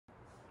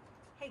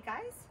Hey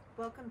guys,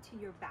 welcome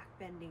to your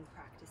backbending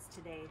practice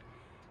today.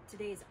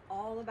 Today is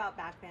all about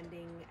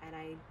backbending, and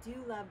I do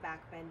love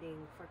backbending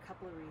for a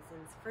couple of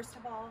reasons. First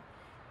of all,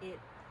 it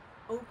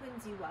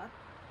opens you up,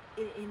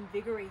 it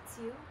invigorates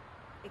you,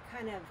 it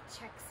kind of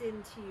checks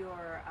into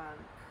your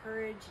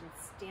courage and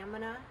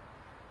stamina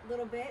a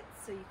little bit,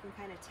 so you can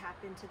kind of tap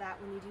into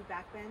that when you do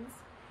backbends.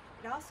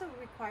 It also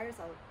requires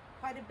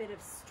quite a bit of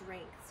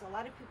strength. So a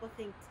lot of people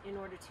think in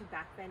order to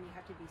backbend you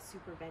have to be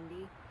super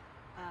bendy.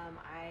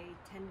 I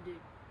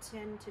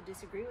tend to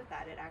disagree with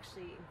that. It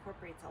actually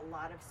incorporates a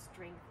lot of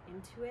strength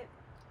into it.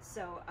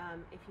 So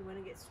if you want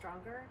to get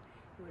stronger,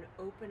 you want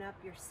to open up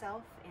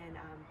yourself and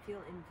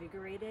feel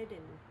invigorated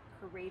and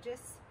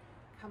courageous,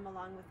 come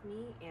along with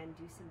me and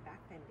do some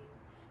backbending.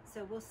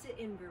 So we'll sit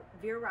in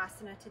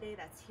virasana today.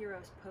 That's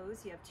hero's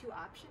pose. You have two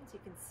options. You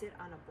can sit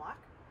on a block,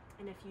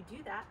 and if you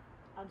do that,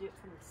 I'll do it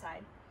from the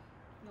side.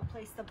 You'll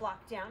place the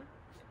block down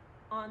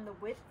on the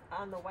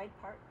wide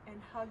part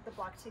and hug the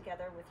block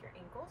together with your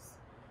ankles,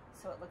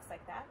 so it looks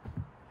like that.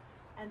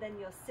 And then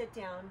you'll sit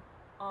down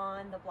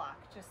on the block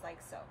just like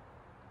so.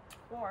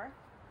 Or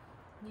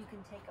you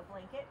can take a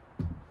blanket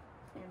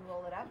and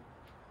roll it up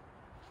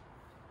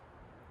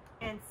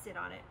and sit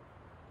on it,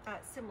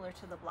 similar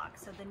to the block.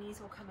 So the knees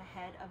will come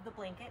ahead of the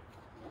blanket,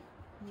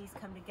 knees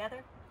come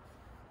together,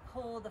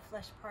 pull the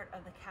flesh part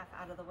of the calf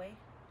out of the way,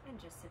 and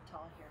just sit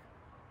tall here.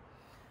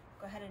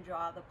 Go ahead and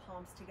draw the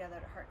palms together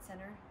at heart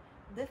center.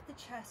 Lift the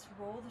chest,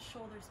 roll the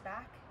shoulders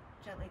back,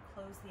 gently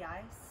close the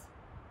eyes,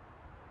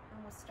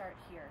 and we'll start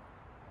here.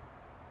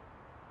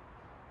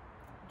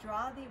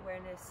 Draw the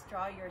awareness,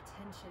 draw your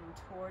attention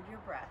toward your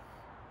breath,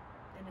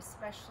 and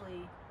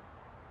especially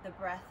the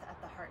breath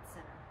at the heart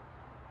center.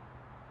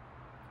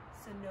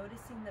 So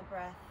noticing the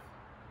breath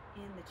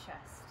in the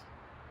chest.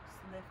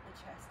 Just lift the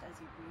chest as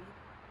you breathe.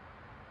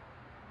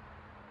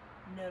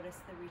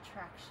 Notice the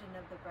retraction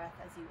of the breath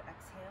as you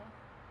exhale.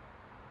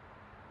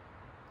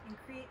 And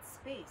create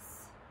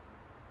space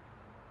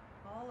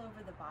all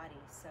over the body.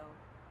 So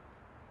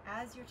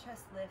as your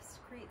chest lifts,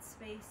 create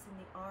space in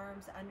the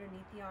arms,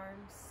 underneath the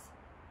arms,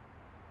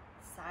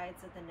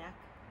 sides of the neck.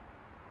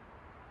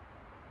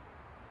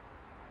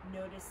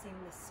 Noticing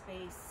the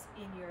space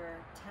in your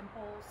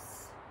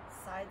temples,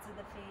 sides of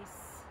the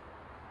face,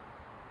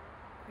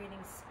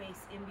 creating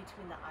space in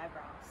between the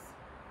eyebrows.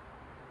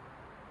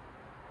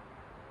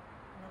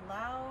 And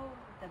allow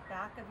the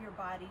back of your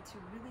body to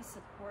really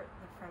support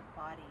the front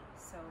body.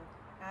 So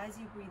as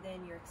you breathe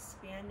in, you're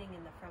expanding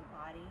in the front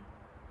body,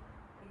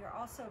 but you're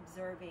also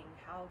observing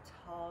how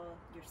tall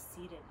you're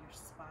seated, your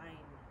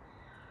spine.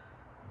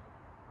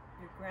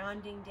 You're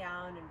grounding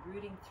down and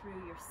rooting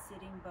through your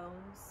sitting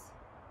bones.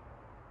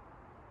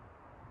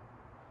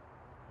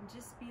 And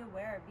just be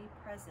aware, be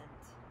present.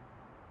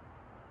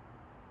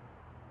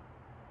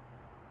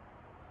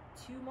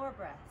 2 more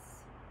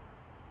breaths.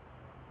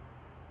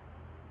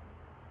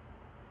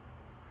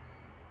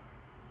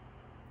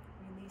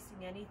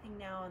 Releasing anything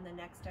now on the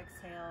next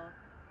exhale,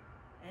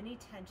 any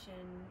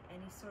tension,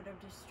 any sort of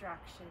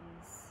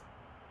distractions,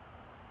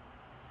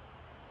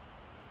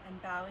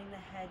 and bowing the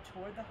head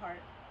toward the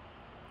heart.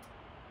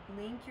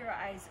 Blink your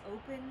eyes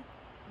open,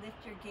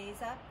 lift your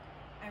gaze up,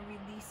 and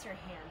release your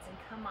hands and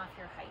come off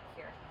your height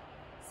here.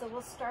 So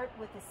we'll start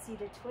with a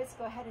seated twist.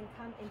 Go ahead and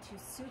come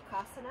into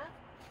Sukhasana.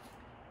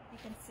 You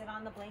can sit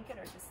on the blanket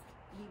or just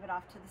leave it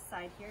off to the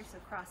side here, so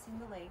crossing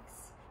the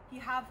legs. If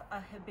you have a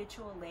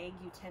habitual leg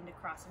you tend to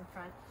cross in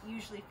front,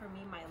 usually for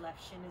me my left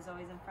shin is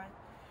always in front,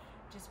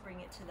 just bring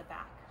it to the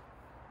back.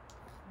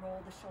 Roll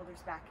the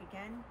shoulders back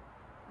again,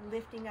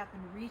 lifting up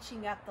and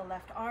reaching up the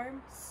left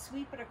arm,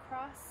 sweep it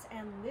across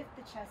and lift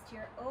the chest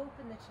here,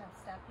 open the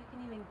chest up. You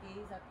can even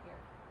gaze up here.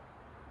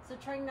 So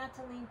trying not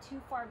to lean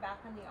too far back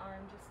on the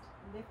arm, just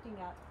lifting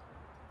up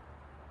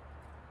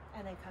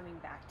and then coming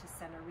back to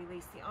center.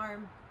 Release the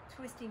arm,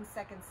 twisting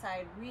second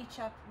side, reach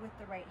up with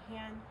the right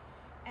hand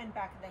and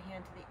back of the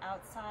hand to the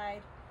outside,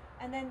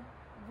 and then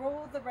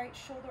roll the right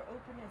shoulder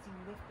open as you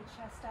lift the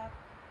chest up.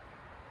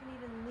 You can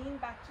even lean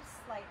back just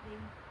slightly,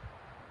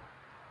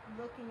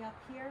 looking up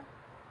here.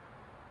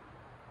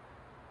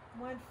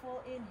 1 full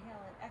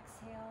inhale and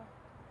exhale,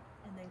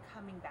 and then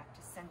coming back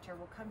to center.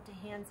 We'll come to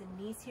hands and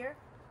knees here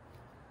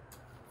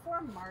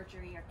for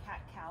Marjorie or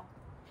cat-cow.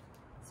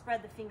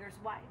 Spread the fingers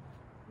wide,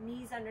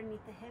 knees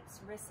underneath the hips,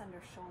 wrists under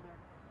shoulder.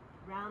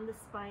 Round the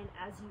spine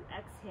as you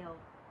exhale.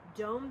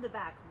 Dome the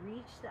back,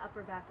 reach the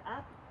upper back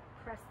up,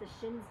 press the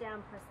shins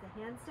down, press the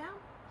hands down,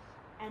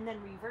 and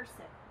then reverse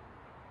it.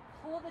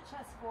 Pull the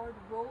chest forward,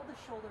 roll the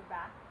shoulder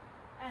back,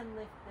 and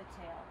lift the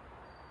tail.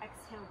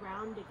 Exhale,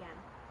 round again.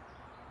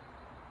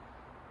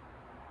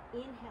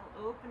 Inhale,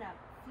 open up,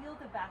 feel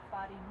the back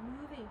body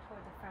moving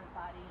toward the front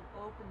body,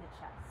 and open the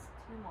chest.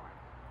 2 more.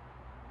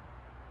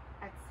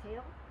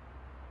 Exhale.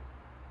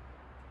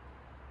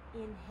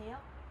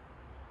 Inhale.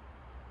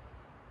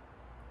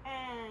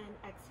 And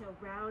exhale,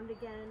 round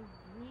again,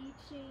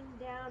 reaching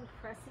down,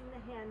 pressing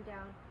the hand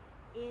down.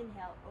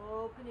 Inhale,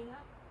 opening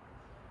up.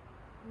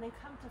 And then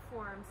come to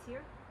forearms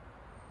here.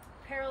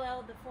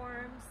 Parallel the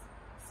forearms,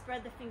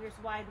 Spread the fingers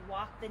wide,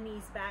 walk the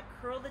knees back,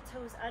 curl the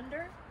toes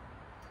under,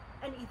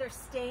 and either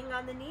staying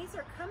on the knees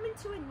or come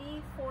into a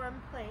knee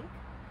form plank.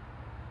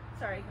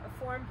 Sorry, a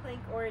form plank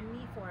or a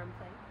knee form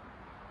plank.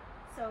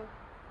 So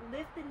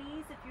lift the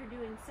knees if you're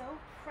doing so,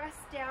 press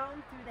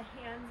down through the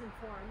hands and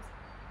forearms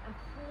and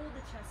pull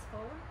the chest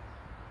forward.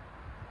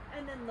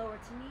 And then lower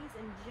to knees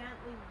and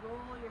gently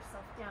roll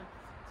yourself down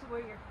to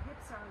where your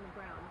hips are on the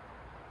ground.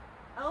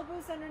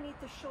 Elbows underneath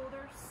the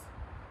shoulders,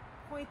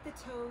 point the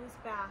toes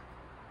back,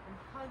 and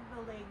hug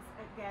the legs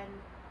again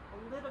a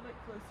little bit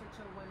closer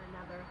to one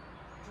another.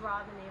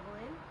 Draw the navel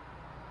in.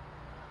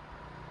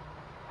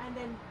 And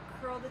then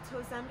curl the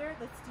toes under.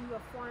 Let's do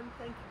a form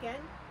plank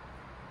again.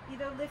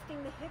 Either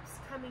lifting the hips,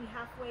 coming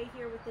halfway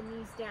here with the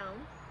knees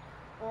down,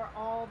 or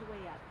all the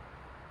way up.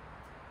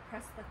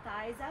 Press the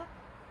thighs up.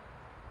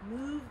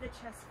 Move the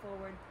chest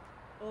forward.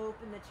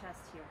 Open the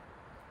chest here.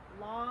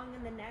 Long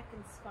in the neck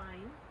and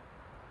spine.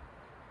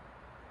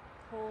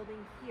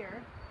 Holding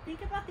here.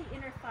 Think about the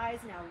inner thighs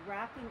now,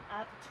 wrapping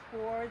up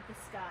toward the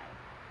sky.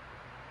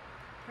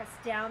 Press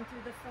down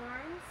through the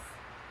forearms.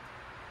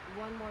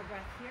 One more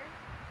breath here.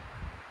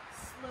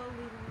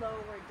 Slowly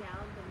lower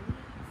down the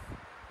knees,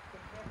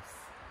 the hips,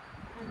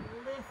 and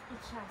lift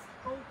the chest.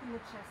 Open the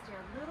chest here.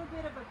 A little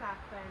bit of a back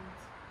bend.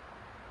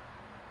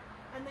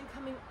 And then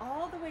coming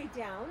all the way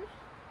down,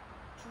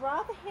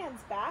 draw the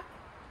hands back,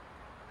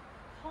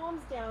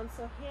 palms down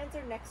so hands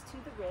are next to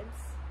the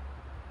ribs.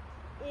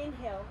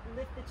 Inhale,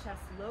 lift the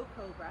chest, low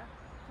cobra,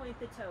 point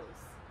the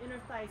toes, inner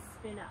thighs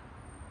spin up.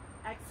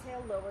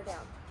 Exhale, lower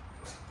down.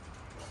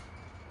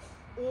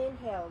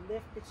 Inhale,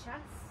 lift the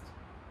chest,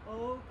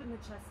 open the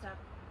chest up,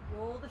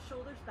 roll the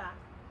shoulders back.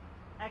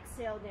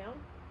 Exhale down.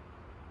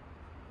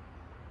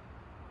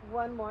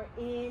 One more,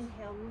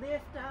 inhale,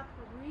 lift up,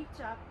 reach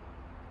up,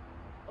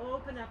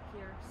 open up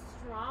here,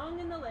 strong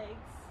in the legs.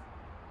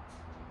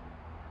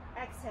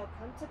 Exhale,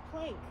 come to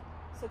plank.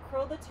 So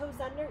curl the toes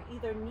under,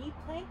 either knee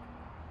plank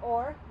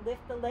or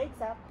lift the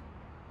legs up,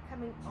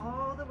 coming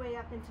all the way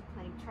up into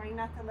plank, trying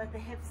not to let the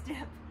hips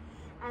dip,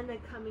 and then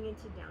coming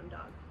into down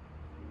dog.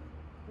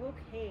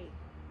 Okay.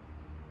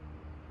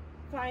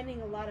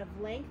 Finding a lot of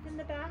length in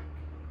the back.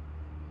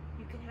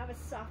 You can have a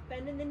soft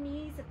bend in the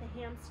knees if the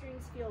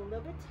hamstrings feel a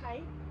little bit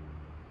tight.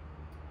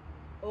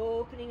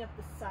 Opening up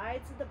the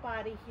sides of the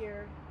body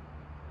here.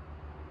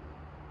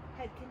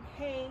 Head can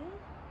hang.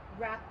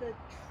 Wrap the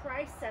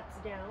triceps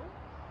down.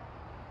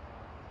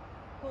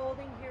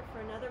 Holding here for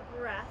another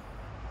breath.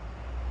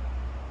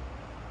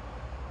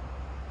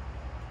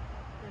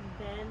 Then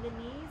bend the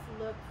knees,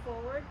 look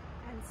forward,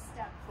 and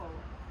step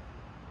forward.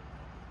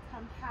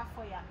 Come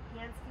halfway up.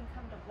 Hands can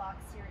come to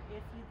blocks here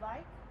if you'd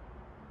like.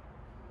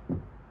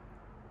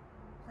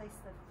 Place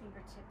the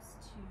fingertips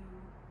to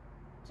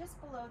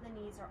just below the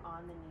knees or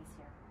on the knees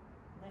here.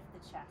 Lift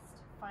the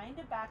chest. Find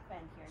a back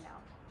bend here now.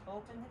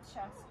 Open the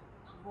chest,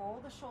 roll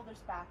the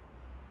shoulders back,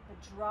 but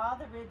draw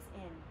the ribs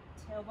in.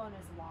 Tailbone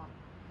is long.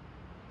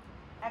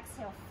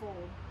 Exhale,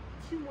 fold.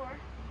 Two more.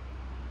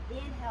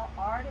 Inhale,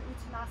 Ardha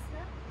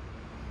Uttanasana.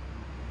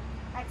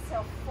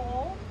 Exhale,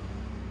 fold.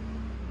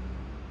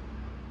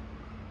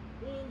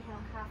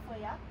 Inhale,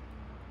 halfway up.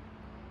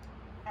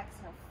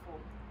 Exhale, fold.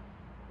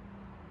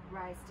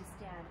 Rise to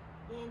stand.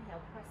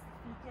 Inhale, press the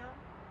feet down.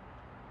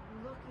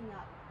 Looking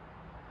up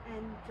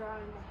and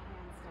drawing the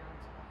hands down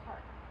to the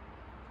heart.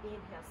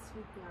 Inhale,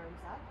 sweep the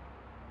arms up.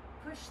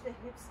 Push the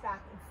hips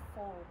back and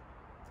fold.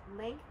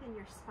 Lengthen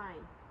your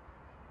spine.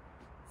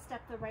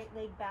 Step the right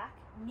leg back.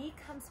 Knee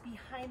comes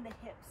behind the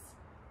hips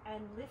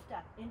and lift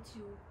up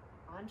into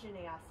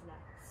Anjaneyasana.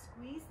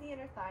 Squeeze the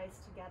inner thighs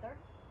together.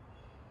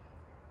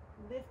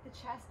 Lift the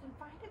chest and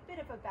find a bit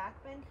of a back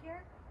bend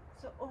here.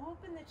 So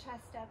open the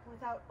chest up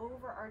without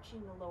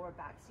overarching the lower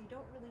back. So you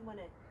don't really want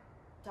to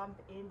dump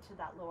into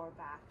that lower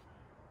back.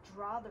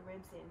 Draw the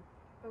ribs in.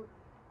 But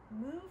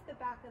move the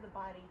back of the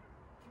body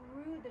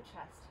through the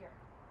chest here.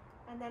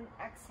 And then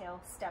exhale,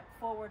 step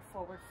forward,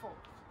 forward, fold.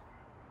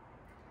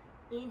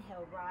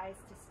 Inhale, rise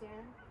to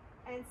stand.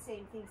 And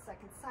same thing,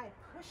 second side.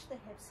 Push the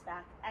hips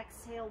back.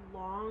 Exhale,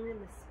 long in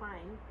the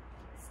spine.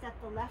 Step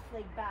the left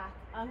leg back.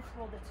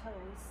 Uncurl the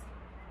toes.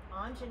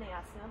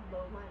 Anjaneyasana,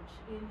 low lunge.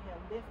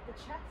 Inhale, lift the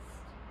chest.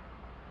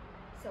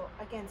 So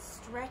again,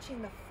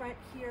 stretching the front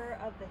here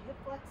of the hip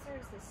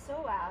flexors, the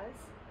psoas.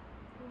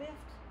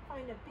 Lift,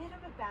 find a bit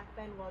of a back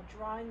bend while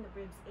drawing the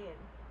ribs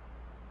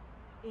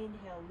in.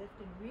 Inhale, lift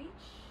and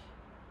reach.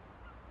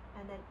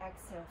 And then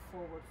exhale,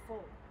 forward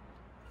fold.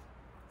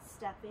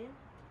 Step in,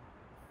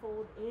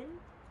 fold in,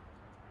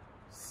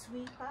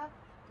 sweep up,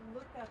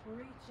 look up,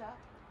 reach up,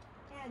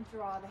 and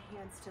draw the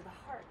hands to the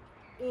heart.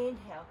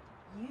 Inhale,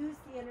 use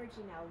the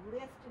energy now,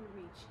 lift and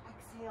reach.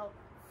 Exhale,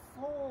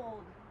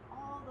 fold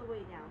all the way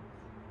down.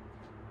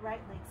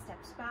 Right leg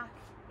steps back.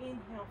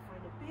 Inhale,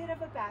 find a bit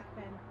of a back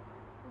bend,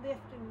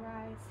 lift and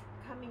rise,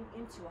 coming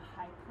into a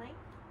high plank.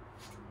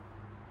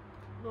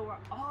 Lower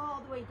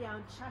all the way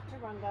down,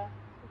 chaturanga.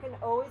 You can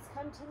always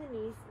come to the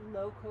knees,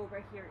 low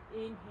cobra here.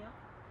 Inhale.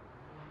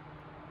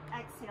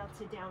 Exhale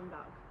to down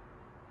dog.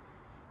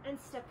 And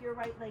step your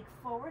right leg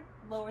forward,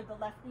 lower the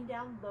left knee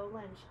down, low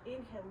lunge.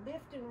 Inhale,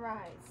 lift and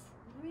rise.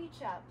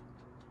 Reach up.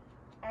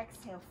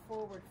 Exhale,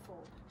 forward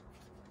fold.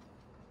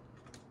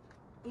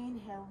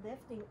 Inhale,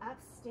 lifting up,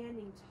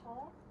 standing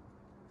tall.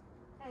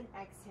 And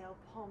exhale,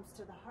 palms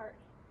to the heart.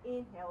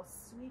 Inhale,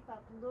 sweep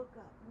up, look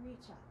up,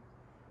 reach up,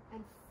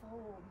 and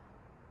fold.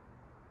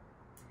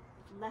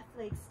 Left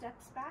leg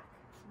steps back,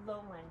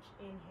 low lunge.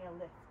 Inhale,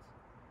 lift.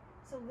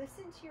 So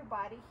listen to your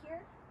body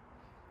here.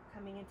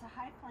 Coming into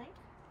high plank.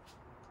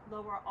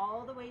 Lower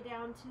all the way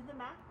down to the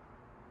mat.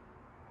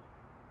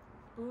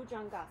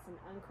 Bhujangasana,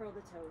 uncurl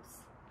the toes.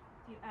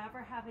 If you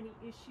ever have any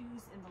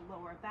issues in the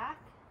lower back,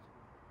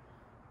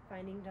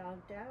 finding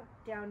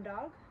down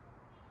dog,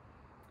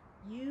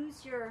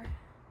 use your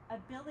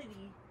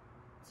ability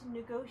to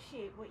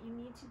negotiate what you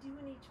need to do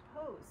in each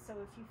pose. So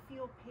if you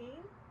feel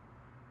pain,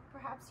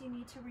 perhaps you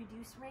need to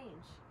reduce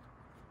range.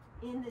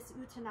 In this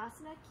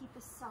Uttanasana, keep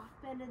a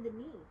soft bend in the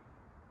knee.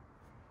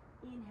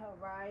 Inhale,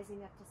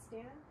 rising up to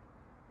stand.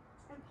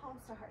 And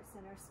palms to heart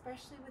center,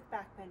 especially with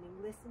back bending.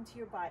 Listen to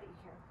your body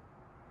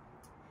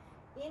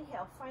here.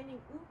 Inhale,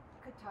 finding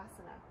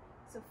Utkatasana,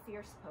 so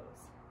fierce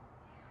pose.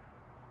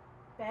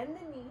 Bend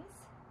the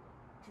knees,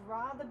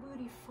 draw the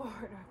booty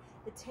forward,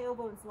 the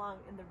tailbone's long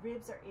and the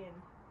ribs are in.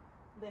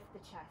 Lift the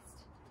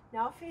chest.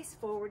 Now face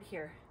forward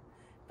here.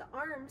 The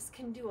arms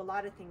can do a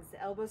lot of things.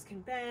 The elbows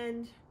can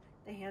bend,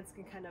 the hands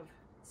can kind of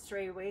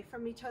stray away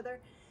from each other.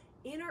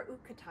 In our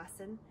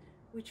Utkatasana,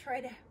 we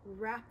try to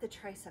wrap the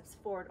triceps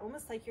forward,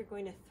 almost like you're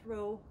going to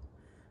throw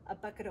a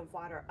bucket of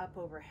water up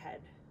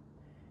overhead.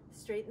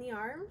 Straighten the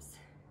arms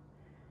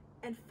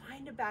and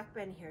find a back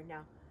bend here.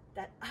 Now,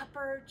 that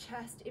upper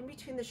chest in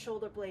between the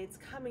shoulder blades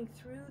coming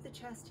through the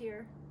chest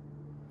here.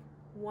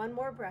 One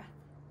more breath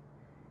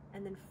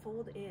and then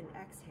fold in,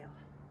 exhale.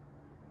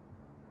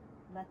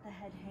 Let the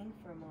head hang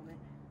for a moment.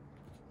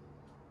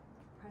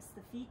 Press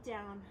the feet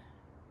down.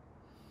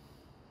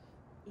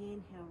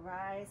 Inhale,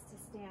 rise to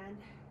stand.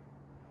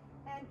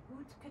 And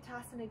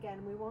Utkatasana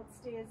again, we won't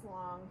stay as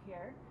long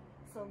here.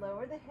 So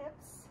lower the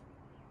hips,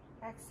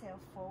 exhale,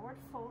 forward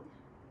fold.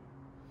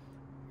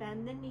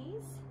 Bend the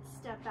knees,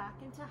 step back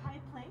into high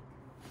plank.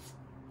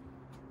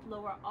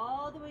 Lower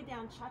all the way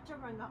down,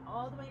 chaturanga,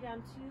 all the way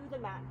down to the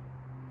mat.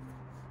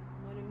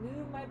 I'm gonna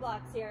move my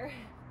blocks here.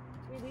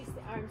 Release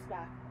the arms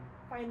back,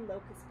 find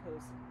locust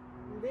pose.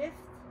 Lift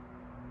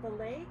the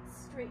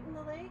legs, straighten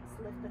the legs,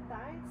 lift the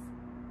thighs,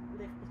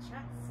 lift the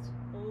chest,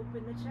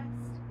 open the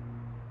chest.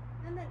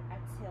 And then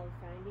exhale,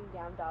 finding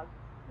down dog.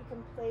 You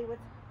can play with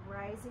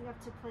rising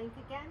up to plank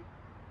again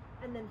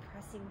and then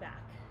pressing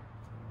back.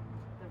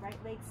 The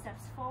right leg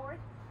steps forward.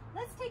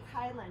 Let's take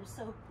high lunge.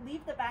 So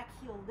leave the back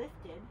heel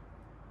lifted,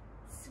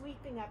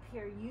 sweeping up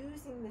here,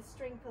 using the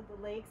strength of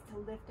the legs to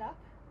lift up.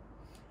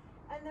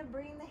 And then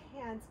bring the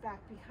hands back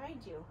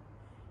behind you.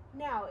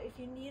 Now, if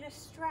you need a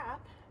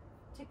strap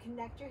to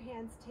connect your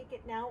hands, take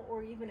it now,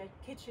 or even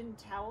a kitchen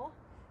towel,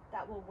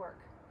 that will work.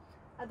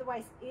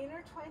 Otherwise,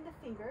 intertwine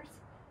the fingers.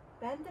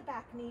 Bend the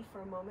back knee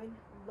for a moment,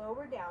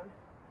 lower down,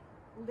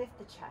 lift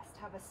the chest,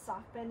 have a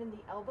soft bend in the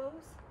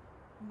elbows,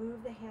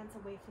 move the hands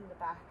away from the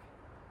back,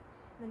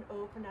 then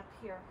open up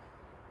here.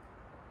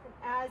 And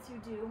as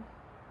you do,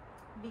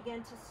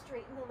 begin to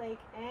straighten the leg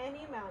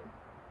any amount,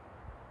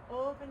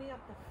 opening up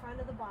the front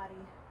of the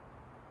body,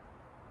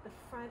 the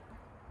front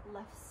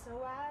left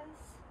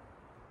psoas,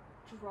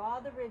 draw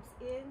the ribs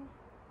in,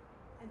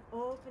 and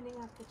opening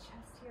up the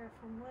chest here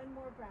for one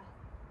more breath,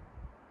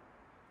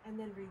 and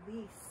then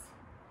release.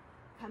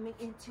 Coming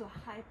into a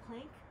high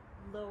plank,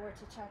 lower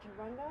to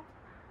chaturanga.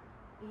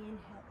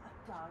 Inhale,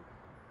 up dog.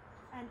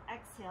 And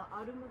exhale,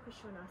 Adho Mukha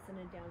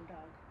Svanasana, down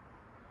dog.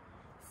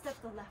 Step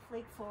the left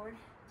leg forward,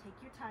 take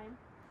your time.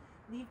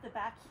 Leave the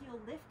back heel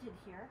lifted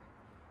here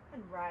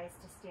and rise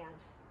to stand.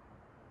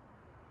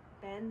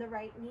 Bend the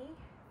right knee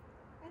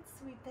and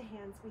sweep the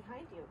hands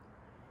behind you.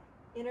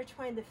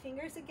 Intertwine the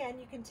fingers again.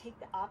 You can take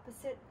the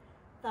opposite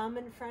thumb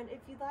in front if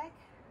you like.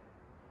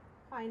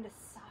 Find a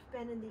soft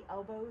bend in the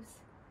elbows.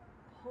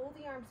 Pull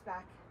the arms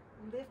back,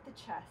 lift the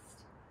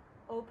chest,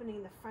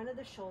 opening the front of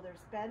the shoulders,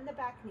 bend the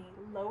back knee,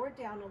 lower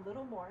down a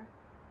little more,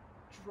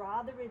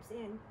 draw the ribs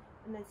in,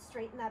 and then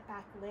straighten that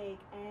back leg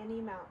any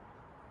amount,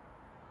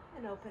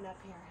 and open up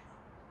here.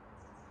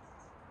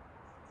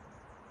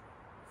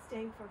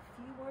 Staying for a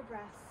few more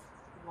breaths,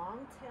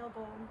 long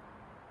tailbone,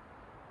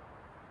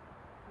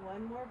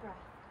 one more breath.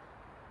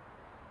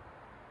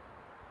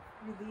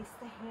 Release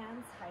the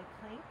hands, high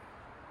plank,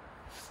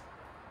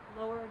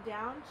 lower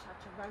down,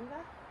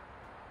 chaturanga.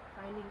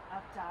 Finding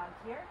up dog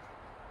here.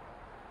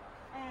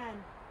 And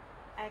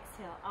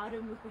exhale, Adho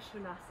Mukha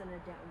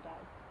Svanasana, down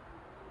dog.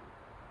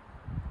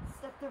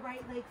 Step the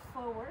right leg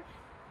forward.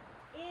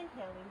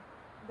 Inhaling,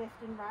 lift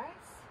and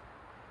rise.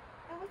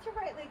 And with your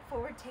right leg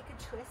forward, take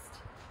a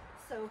twist.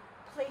 So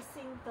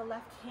placing the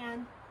left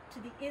hand to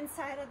the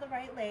inside of the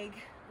right leg,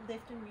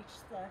 lift and reach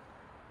the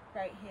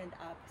right hand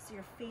up. So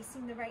you're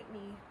facing the right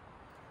knee.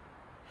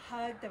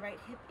 Hug the right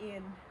hip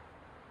in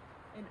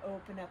and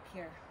open up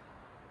here.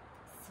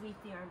 Sweep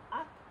the arm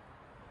up,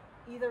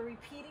 either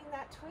repeating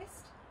that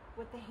twist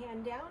with the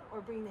hand down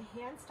or bring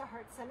the hands to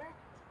heart center.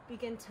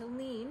 Begin to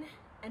lean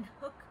and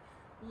hook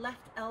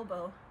left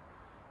elbow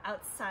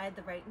outside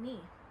the right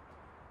knee.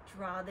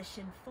 Draw the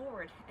shin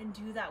forward and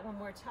do that one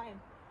more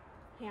time.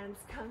 Hands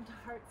come to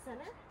heart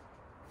center.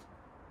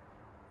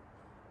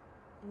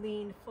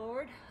 Lean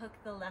forward, hook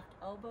the left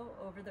elbow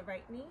over the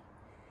right knee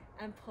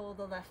and pull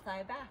the left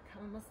thigh back.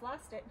 Almost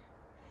lost it.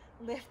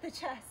 Lift the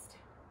chest.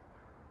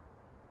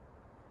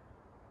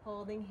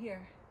 Holding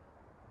here.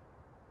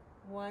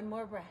 One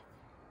more breath.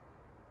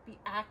 Be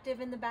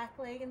active in the back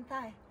leg and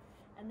thigh.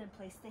 And then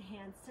place the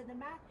hands to the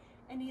mat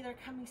and either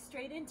coming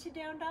straight into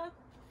down dog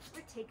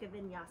or take a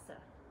vinyasa.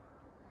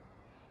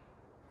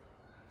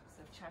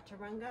 So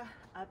chaturanga,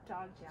 up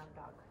dog, down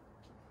dog.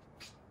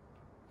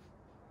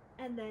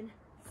 And then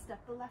step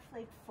the left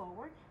leg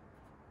forward.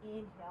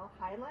 Inhale,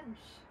 high lunge.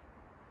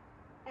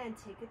 And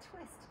take a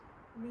twist.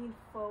 Lean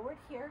forward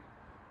here.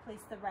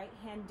 Place the right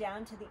hand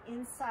down to the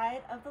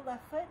inside of the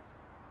left foot.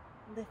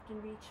 Lift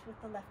and reach with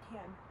the left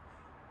hand.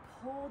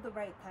 Pull the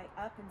right thigh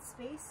up in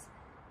space.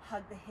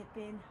 Hug the hip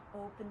in,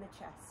 open the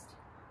chest.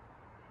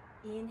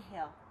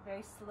 Inhale,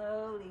 very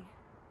slowly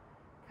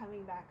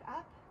coming back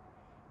up.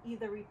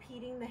 Either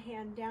repeating the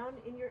hand down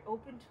in your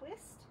open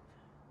twist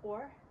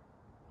or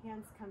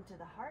hands come to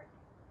the heart.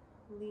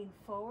 Lean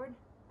forward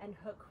and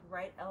hook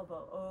right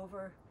elbow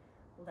over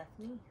left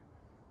knee.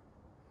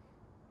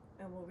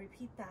 And we'll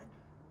repeat that.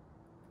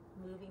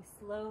 Moving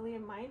slowly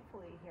and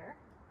mindfully here.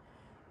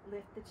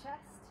 Lift the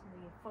chest,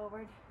 lean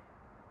forward,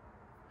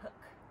 hook.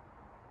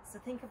 So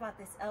think about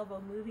this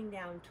elbow moving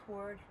down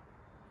toward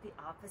the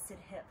opposite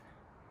hip.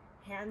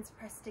 Hands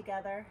pressed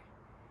together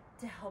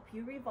to help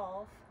you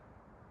revolve.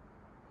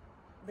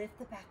 Lift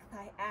the back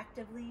thigh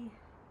actively.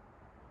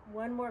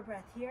 One more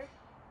breath here.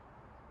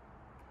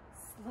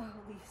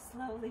 Slowly,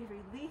 slowly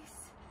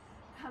release,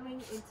 coming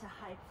into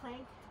high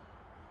plank.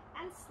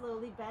 And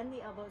slowly bend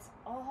the elbows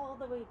all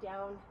the way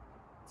down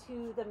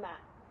to the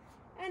mat.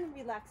 And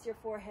relax your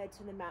forehead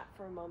to the mat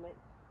for a moment.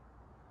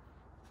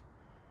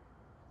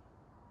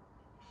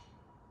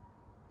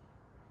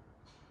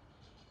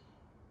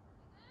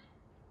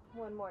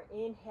 One more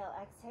inhale,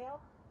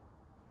 exhale.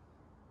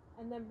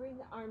 And then bring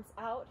the arms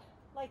out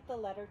like the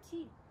letter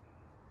T.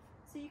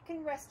 So you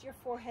can rest your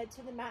forehead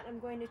to the mat. I'm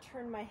going to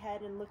turn my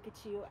head and look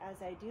at you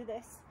as I do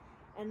this.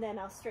 And then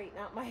I'll straighten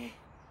out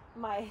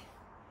my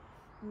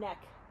neck.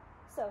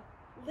 So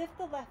lift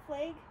the left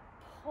leg,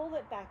 pull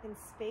it back in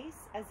space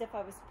as if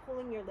I was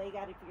pulling your leg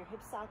out of your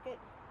hip socket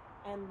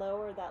and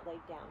lower that leg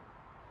down.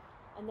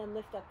 And then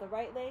lift up the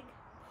right leg,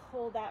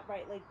 pull that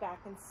right leg back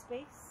in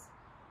space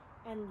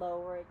and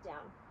lower it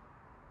down.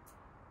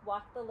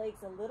 Walk the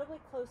legs a little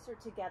bit closer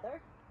together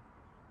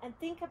and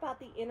think about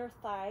the inner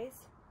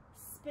thighs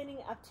spinning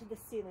up to the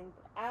ceiling.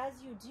 But as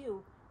you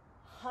do,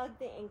 hug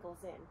the ankles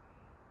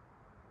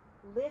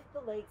in. Lift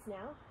the legs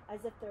now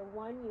as if they're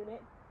one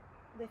unit.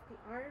 Lift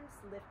the arms,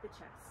 lift the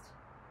chest.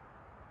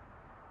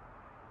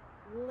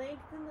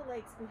 Lengthen the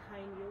legs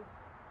behind you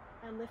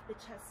and lift the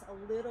chest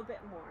a little bit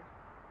more.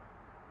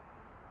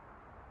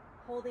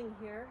 Holding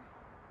here,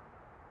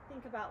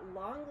 think about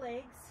long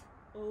legs,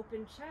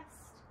 open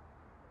chest,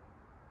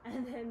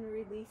 and then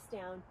release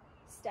down,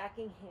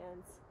 stacking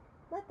hands.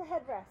 Let the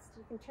head rest.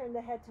 You can turn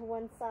the head to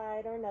one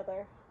side or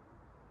another.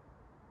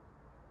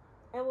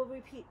 And we'll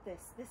repeat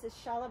this. This is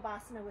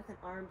Shalabhasana with an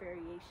arm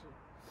variation.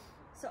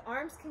 So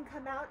arms can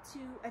come out to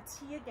a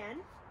T again,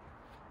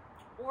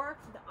 or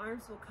the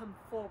arms will come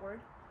forward,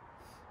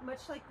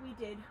 much like we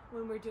did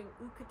when we're doing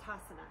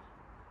Utkatasana.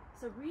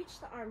 So reach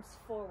the arms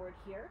forward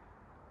here.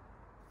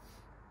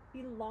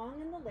 Be long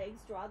in the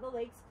legs, draw the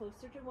legs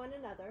closer to one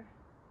another.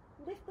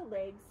 Lift the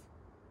legs,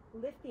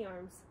 lift the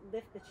arms,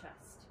 lift the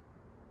chest.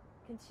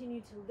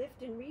 Continue to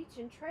lift and reach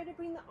and try to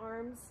bring the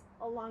arms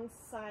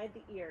alongside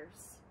the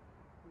ears.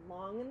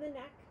 Long in the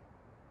neck,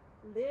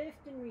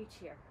 lift and reach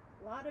here.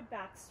 A lot of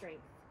back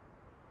strength.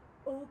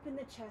 Open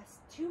the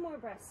chest. 2 more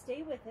breaths.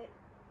 Stay with it.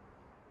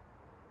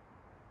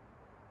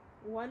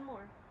 1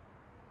 more.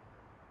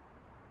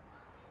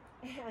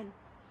 And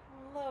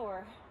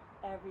lower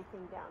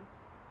everything down.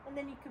 And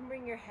then you can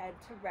bring your head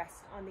to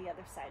rest on the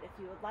other side if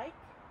you would like.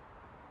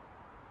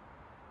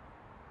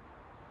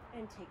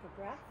 And take a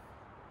breath.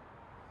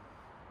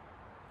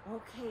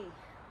 Okay.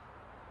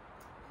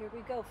 Here we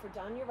go for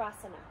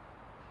Dhanurasana.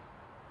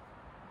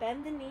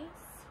 Bend the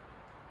knees.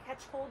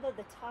 Catch hold of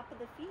the top of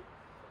the feet.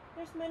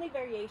 There's many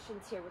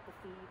variations here with the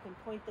feet. You can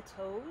point the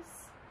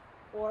toes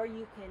or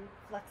you can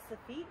flex the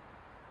feet.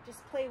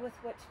 Just play with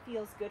what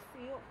feels good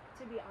for you,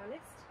 to be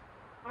honest.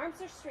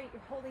 Arms are straight.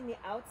 You're holding the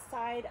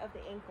outside of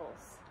the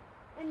ankles.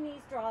 And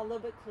knees draw a little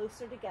bit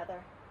closer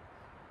together.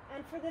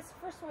 And for this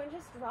first one,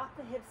 just drop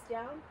the hips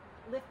down,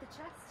 lift the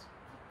chest,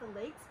 kick the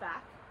legs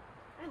back,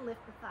 and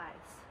lift the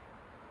thighs.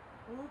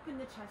 Open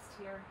the chest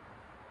here.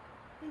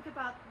 Think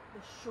about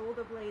the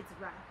shoulder blades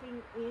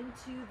wrapping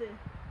into the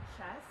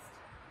chest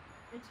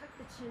and tuck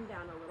the chin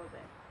down a little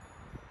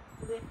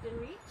bit. Lift and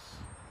reach.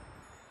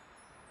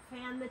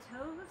 Fan the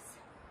toes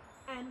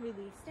and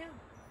release down.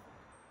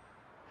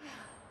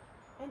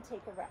 And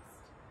take a rest.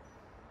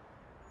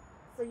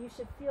 So you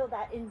should feel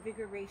that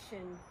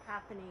invigoration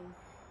happening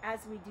as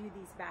we do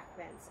these back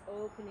bends,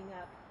 opening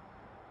up.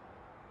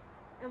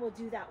 And we'll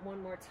do that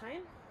one more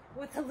time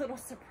with a little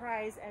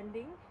surprise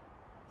ending.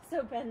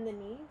 So bend the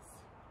knees,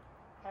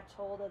 catch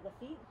hold of the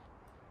feet.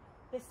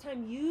 This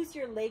time use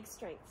your leg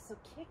strength. So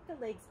kick the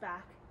legs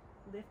back,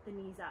 lift the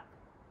knees up.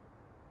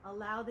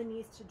 Allow the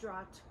knees to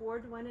draw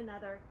toward one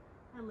another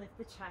and lift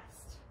the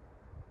chest.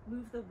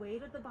 Move the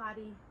weight of the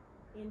body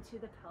into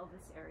the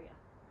pelvis area.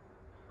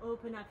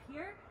 Open up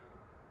here.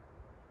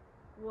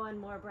 One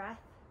more breath.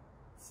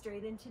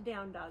 Straight into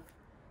down dog.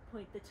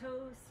 Point the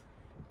toes,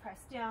 press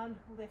down,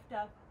 lift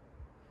up,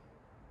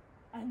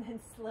 and then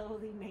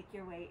slowly make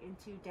your way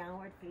into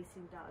downward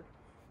facing dog.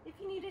 If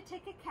you need to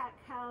take a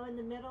cat-cow in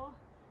the middle,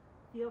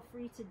 feel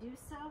free to do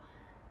so.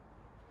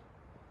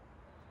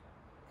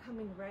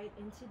 Coming right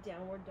into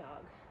downward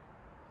dog.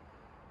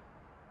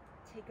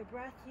 Take a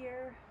breath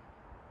here.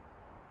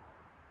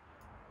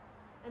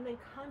 And then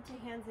come to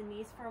hands and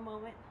knees for a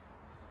moment.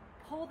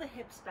 Pull the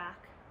hips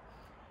back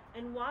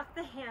and walk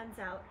the hands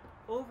out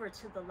over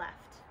to the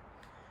left.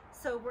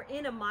 So we're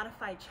in a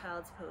modified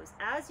child's pose.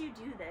 As you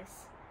do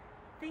this,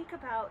 think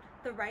about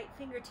the right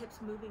fingertips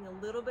moving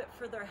a little bit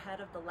further ahead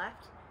of the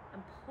left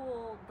and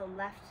pull the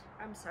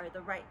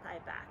right thigh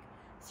back.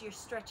 So you're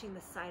stretching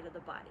the side of the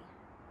body.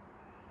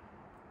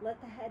 Let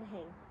the head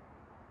hang.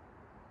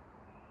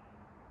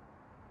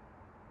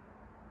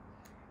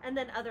 And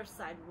then other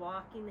side,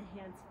 walking the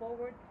hands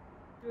forward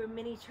through a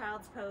mini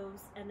child's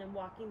pose and then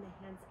walking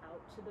the hands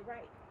out to the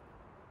right.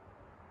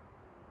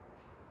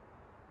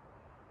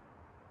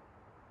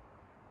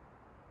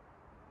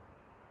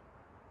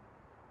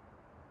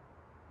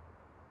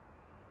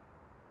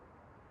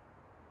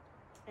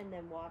 And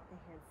then walk the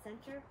hands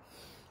center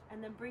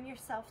and then bring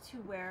yourself to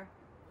where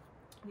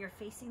you're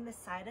facing the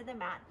side of the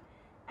mat.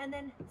 And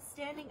then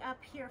standing up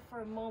here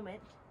for a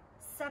moment,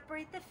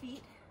 separate the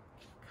feet,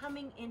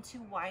 coming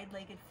into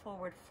wide-legged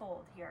forward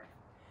fold here.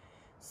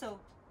 So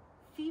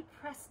feet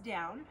press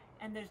down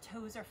and the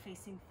toes are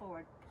facing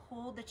forward.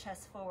 Pull the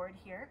chest forward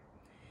here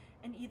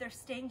and either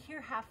staying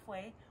here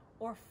halfway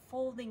or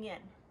folding in.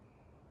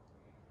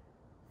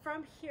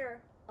 From here,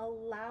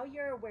 allow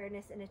your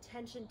awareness and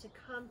attention to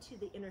come to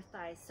the inner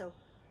thighs. So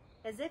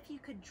as if you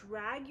could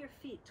drag your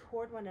feet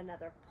toward one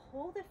another,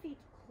 pull the feet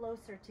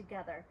closer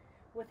together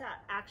without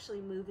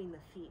actually moving the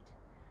feet.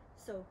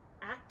 So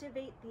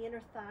activate the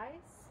inner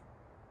thighs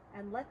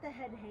and let the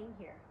head hang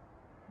here.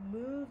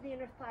 Move the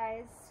inner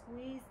thighs,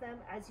 squeeze them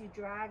as you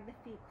drag the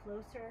feet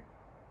closer,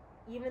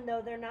 even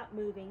though they're not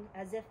moving,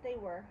 as if they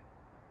were.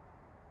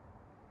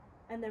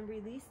 And then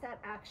release that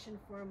action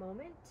for a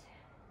moment.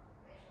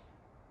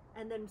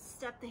 And then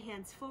step the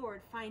hands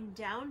forward, find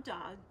down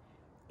dog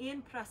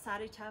in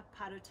Prasarita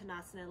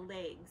Padottanasana,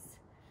 legs.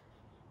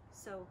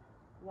 So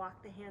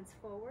walk the hands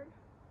forward.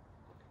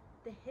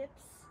 The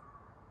hips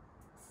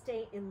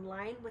stay in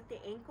line with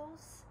the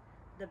ankles.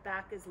 The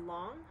back is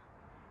long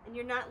and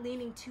you're not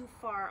leaning too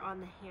far on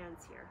the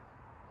hands here.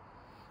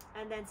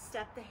 And then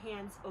step the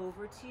hands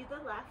over to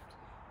the left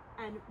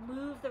and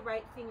move the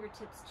right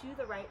fingertips to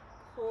the right,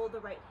 pull the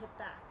right hip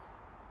back.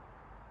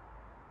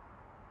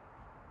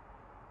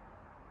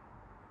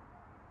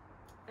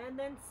 And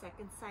then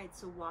second side,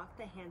 so walk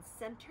the hands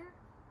center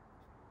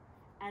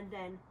and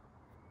then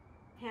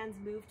hands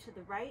move to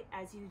the right.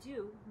 As you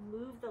do,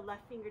 move the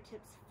left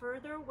fingertips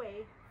further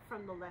away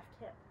from the left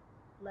hip.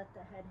 Let the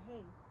head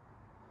hang.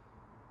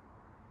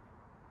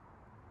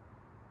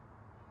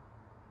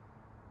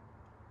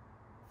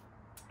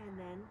 And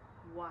then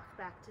walk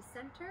back to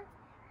center,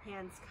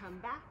 hands come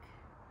back,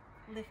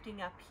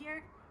 lifting up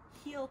here,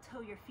 heel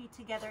toe your feet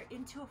together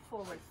into a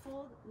forward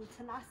fold,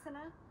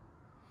 Uttanasana.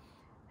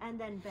 And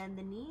then bend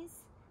the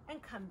knees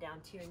and come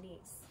down to your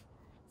knees.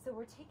 So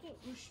we're taking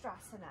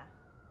Ustrasana,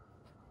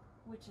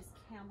 which is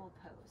camel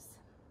pose.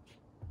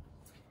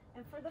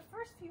 And for the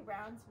first few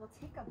rounds, we'll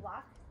take a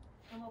block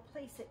and we'll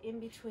place it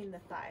in between the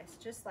thighs,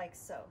 just like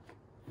so.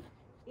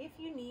 If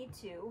you need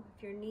to,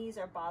 if your knees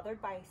are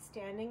bothered by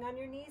standing on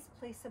your knees,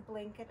 place a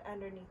blanket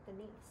underneath the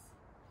knees.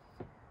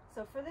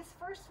 So for this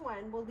first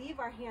one, we'll leave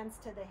our hands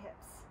to the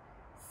hips.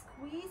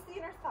 Squeeze the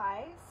inner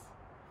thighs.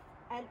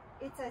 And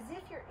it's as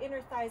if your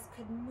inner thighs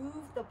could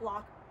move the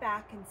block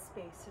back in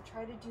space. So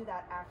try to do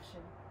that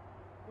action.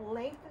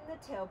 Lengthen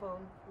the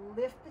tailbone,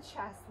 lift the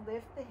chest,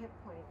 lift the hip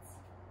points,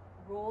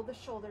 roll the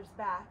shoulders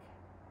back,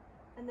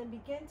 and then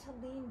begin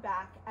to lean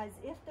back as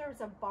if there's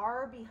a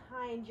bar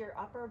behind your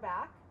upper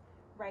back,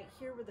 right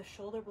here where the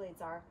shoulder blades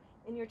are,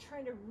 and you're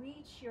trying to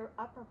reach your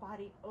upper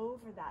body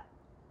over that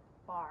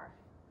bar.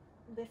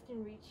 Lift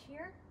and reach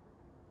here.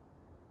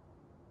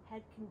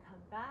 Head can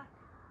come back.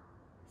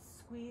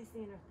 Squeeze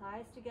the inner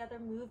thighs together,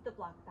 move the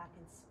block back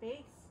in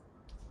space,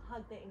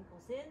 hug the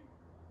ankles in,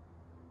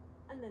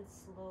 and then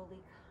slowly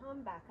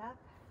come back up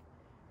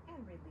and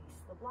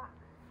release the block.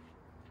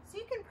 So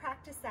you can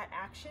practice that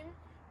action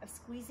of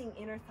squeezing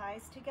inner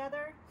thighs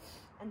together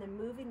and then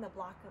moving the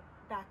block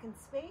back in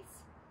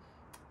space,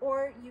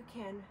 or you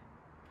can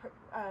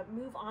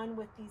move on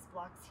with these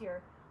blocks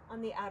here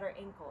on the outer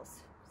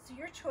ankles. So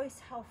your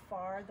choice how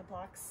far the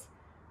blocks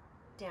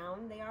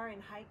down they are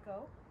in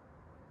hike-go.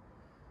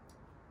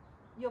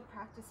 You'll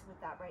practice with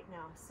that right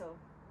now. So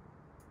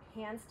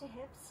hands to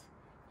hips,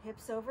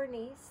 hips over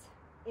knees,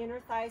 inner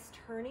thighs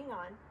turning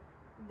on.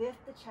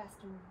 Lift the chest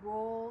and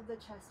roll the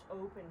chest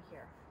open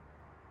here.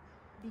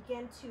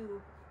 Begin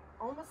to,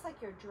 almost like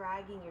you're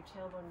dragging your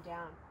tailbone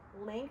down,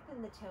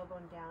 lengthen the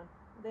tailbone down,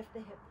 lift the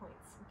hip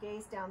points,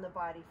 gaze down the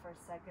body for a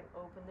second,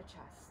 open the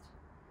chest.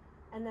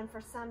 And then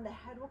for some, the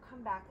head will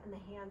come back and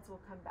the hands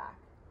will come back.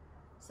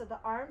 So the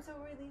arms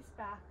will release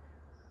back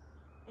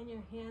and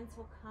your hands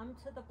will come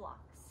to the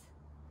blocks.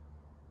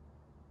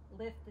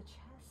 Lift the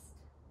chest,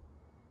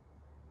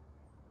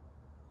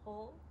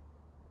 hold.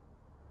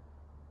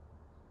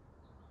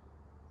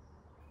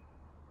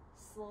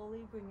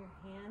 Slowly bring your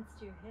hands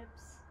to your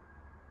hips,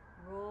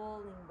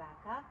 rolling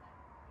back up,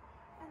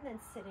 and then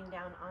sitting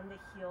down on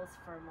the heels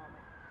for a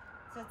moment.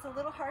 So it's a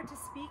little hard to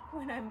speak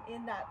when I'm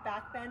in that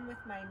back bend with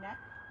my neck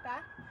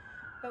back,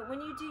 but when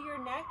you do your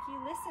neck, you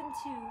listen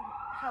to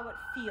how it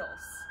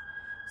feels.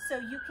 So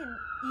you can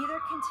either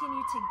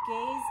continue to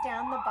gaze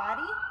down the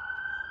body,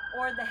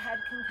 or the head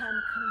can come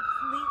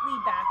completely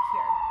back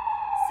here.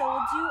 So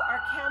we'll do our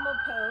camel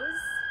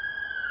pose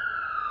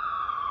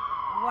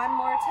one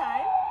more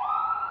time.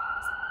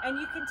 And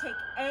you can take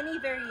any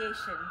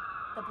variation,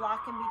 the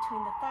block in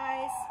between the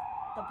thighs,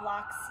 the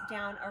blocks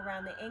down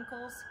around the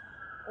ankles,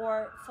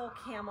 or full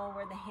camel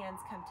where the hands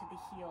come to the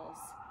heels,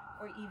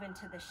 or even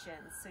to the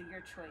shins, so your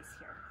choice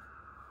here.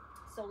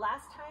 So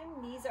last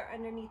time, knees are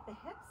underneath the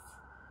hips,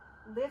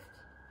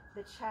 lift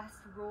the chest,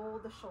 roll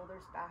the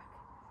shoulders back.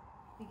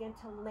 Begin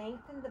to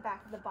lengthen the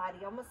back of the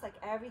body, almost like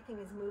everything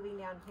is moving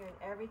down here and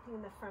everything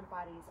in the front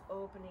body is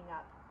opening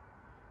up.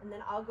 And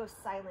then I'll go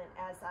silent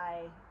as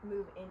I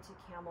move into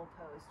camel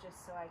pose,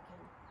 just so I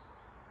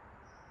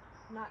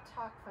can not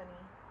talk funny.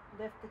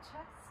 Lift the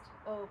chest,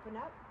 open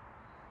up,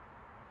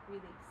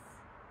 release.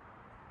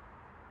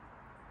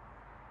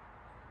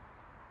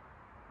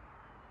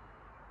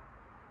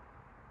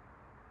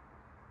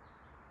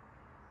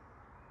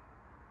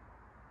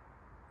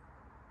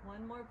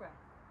 One more breath.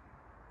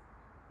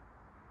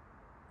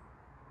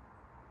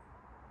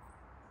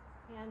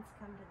 Hands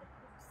come to the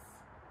hips,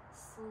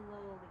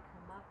 slowly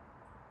come up.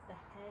 The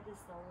head is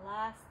the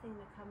last thing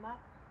to come up.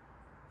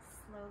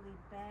 Slowly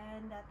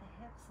bend at the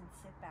hips and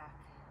sit back.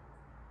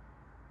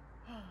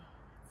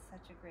 It's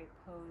such a great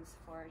pose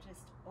for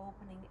just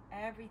opening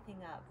everything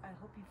up. I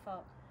hope you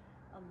felt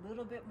a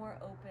little bit more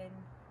open,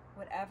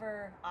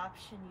 whatever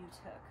option you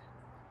took.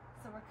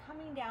 So we're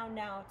coming down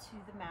now to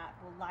the mat.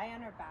 We'll lie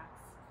on our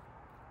backs.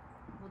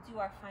 We'll do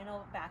our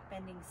final back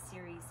bending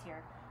series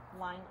here,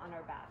 lying on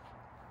our back.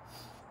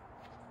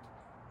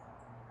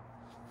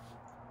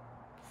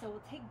 So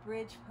we'll take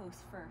bridge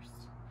pose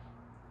first.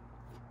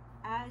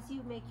 As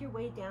you make your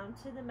way down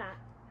to the mat,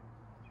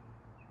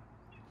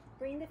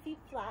 bring the feet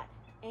flat,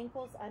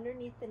 ankles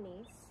underneath the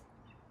knees.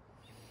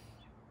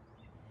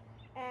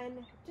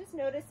 And just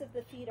notice if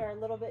the feet are a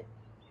little bit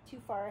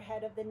too far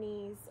ahead of the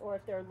knees, or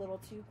if they're a little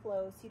too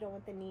close. You don't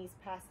want the knees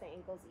past the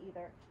ankles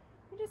either.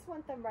 You just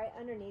want them right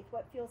underneath,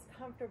 what feels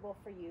comfortable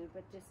for you,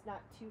 but just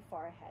not too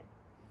far ahead.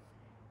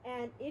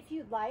 And if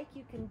you'd like,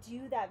 you can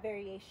do that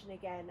variation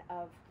again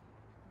of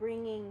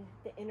bringing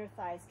the inner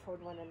thighs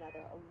toward one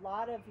another. A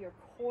lot of your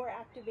core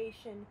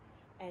activation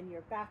and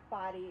your back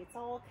body, it's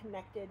all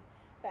connected,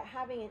 but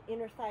having an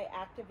inner thigh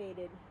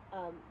activated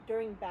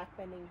during back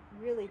bending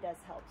really does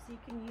help. So you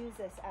can use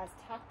this as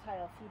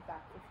tactile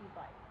feedback if you'd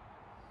like.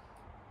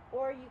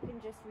 Or you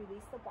can just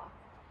release the block.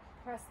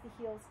 Press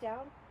the heels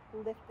down,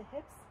 lift the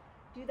hips,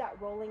 do that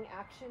rolling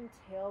action,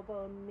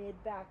 tailbone,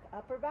 mid-back,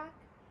 upper back,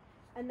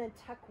 and then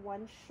tuck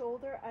one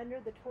shoulder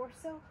under the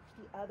torso,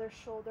 the other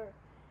shoulder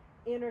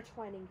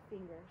intertwining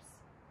fingers.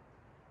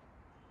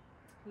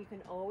 You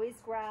can always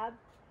grab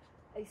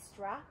a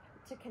strap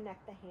to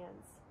connect the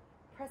hands.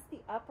 Press the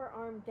upper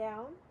arm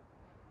down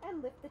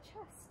and lift the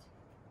chest.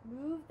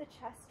 Move the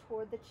chest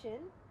toward the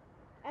chin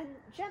and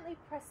gently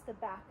press the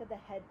back of the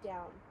head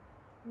down.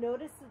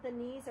 Notice that the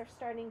knees are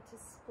starting to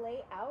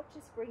splay out.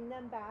 Just bring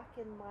them back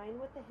in line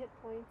with the hip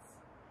points.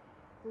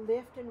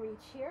 Lift and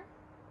reach here.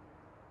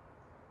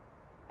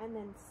 And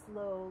then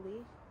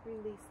slowly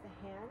release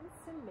the hands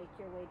and make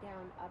your way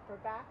down upper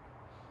back,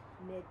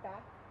 mid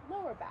back,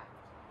 lower back.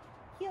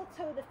 Heel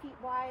toe the feet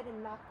wide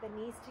and knock the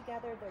knees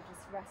together. They're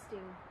just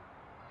resting.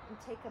 And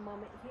take a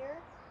moment here.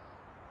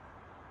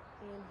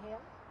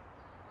 Inhale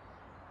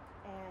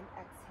and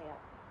exhale.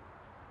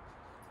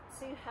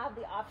 So you have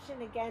the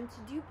option again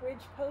to do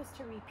bridge pose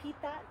to repeat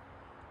that,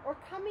 or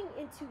coming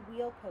into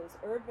wheel pose,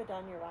 Urdhva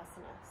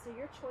Dhanurasana. So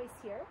your choice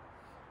here.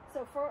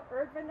 So for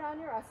Urdhva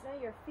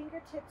Dhanurasana, your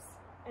fingertips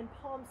and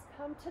palms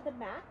come to the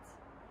mat,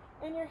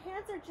 and your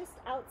hands are just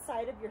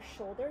outside of your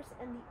shoulders,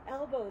 and the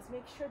elbows,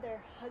 make sure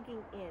they're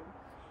hugging in.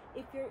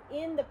 If you're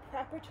in the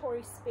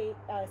preparatory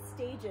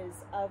stages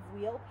of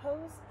wheel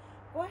pose,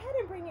 go ahead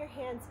and bring your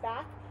hands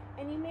back,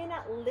 and you may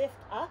not lift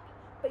up,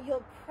 but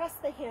you'll press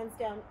the hands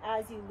down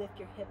as you lift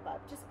your hip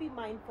up. Just be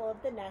mindful of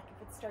the neck.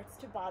 If it starts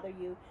to bother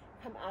you,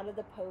 come out of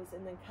the pose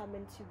and then come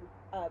into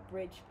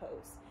bridge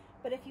pose.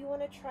 But if you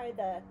want to try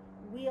the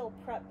wheel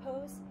prep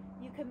pose,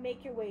 you can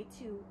make your way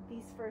to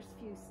these first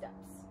few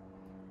steps.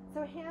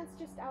 So hands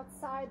just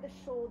outside the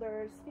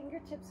shoulders,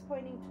 fingertips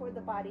pointing toward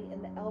the body,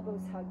 and the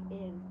elbows hug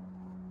in.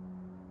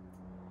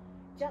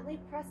 Gently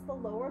press the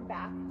lower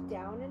back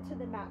down into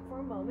the mat for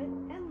a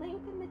moment and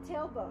lengthen the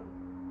tailbone.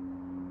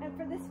 And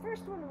for this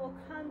first one, we'll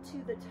come to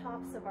the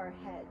tops of our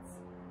heads.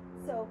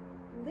 So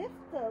lift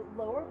the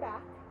lower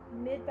back,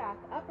 mid back,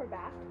 upper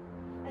back,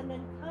 and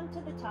then come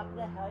to the top of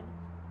the head,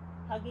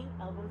 hugging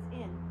elbows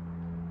in.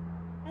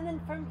 And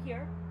then from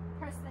here,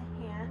 press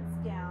the hands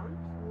down,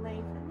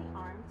 lengthen the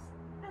arms,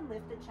 and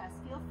lift the chest.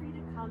 Feel free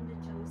to come to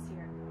toes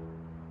here.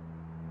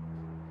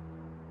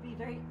 Be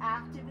very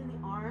active in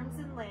the arms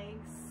and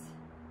legs.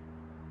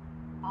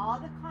 All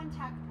the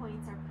contact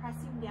points are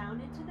pressing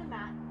down into the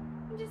mat,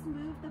 and just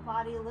move the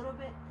body a little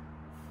bit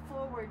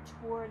forward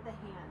toward the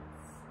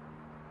hands.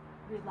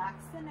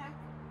 Relax the neck.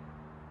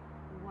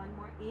 One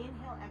more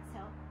inhale,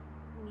 exhale.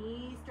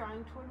 Knees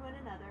drawing toward one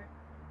another.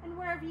 And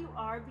wherever you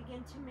are,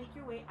 begin to make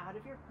your way out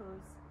of your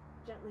pose,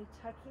 gently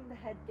tucking the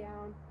head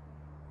down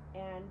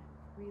and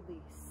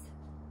release.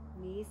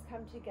 Knees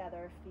come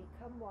together, feet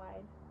come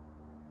wide.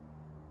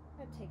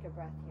 And take a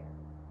breath here.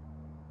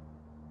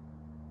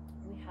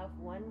 We have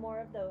one more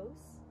of those,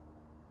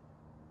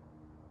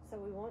 so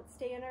we won't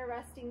stay in our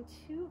resting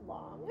too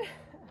long.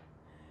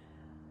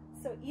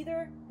 So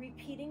either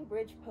repeating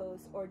bridge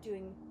pose or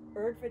doing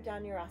Urdhva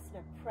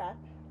Dhanurasana prep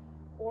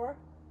or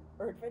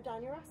Urdhva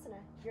Dhanurasana,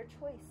 your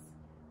choice.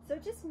 So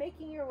just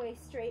making your way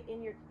straight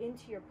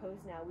into your pose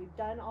now. We've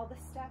done all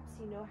the steps,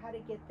 you know how to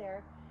get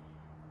there.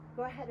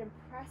 Go ahead and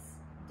press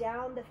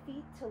down the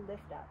feet to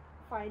lift up,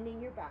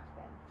 finding your back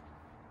bend.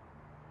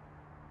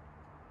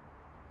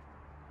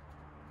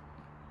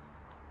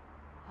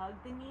 Hug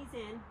the knees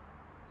in,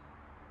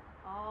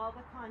 all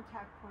the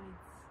contact points,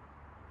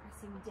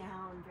 pressing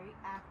down, very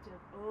active,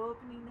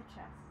 opening the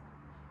chest.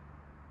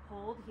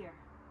 Hold here.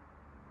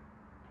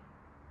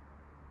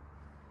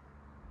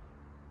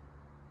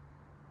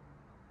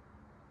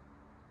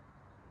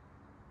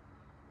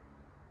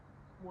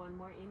 One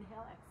more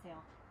inhale,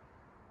 exhale.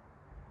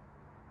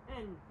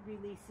 And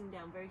releasing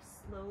down very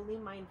slowly,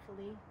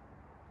 mindfully.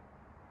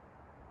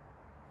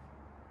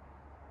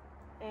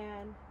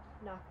 And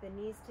knock the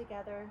knees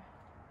together.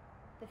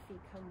 The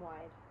feet come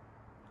wide.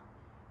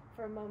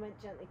 For a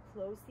moment, gently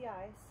close the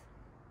eyes.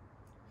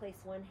 Place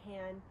one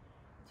hand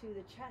to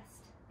the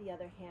chest, the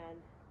other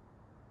hand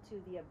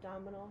to the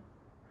abdominal,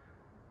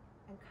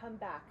 and come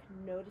back,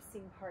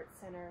 noticing heart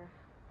center,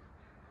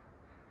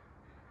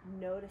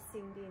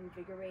 noticing the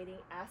invigorating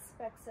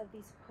aspects of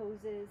these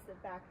poses, the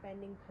back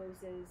bending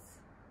poses,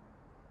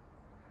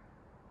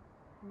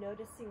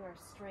 noticing our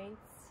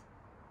strengths,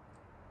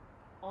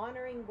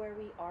 honoring where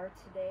we are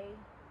today,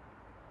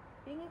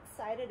 being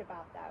excited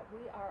about that.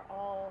 We are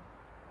all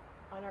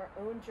on our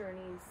own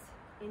journeys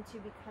into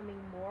becoming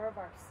more of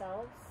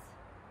ourselves.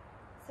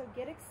 So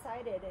get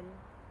excited and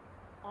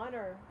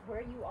honor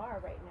where you are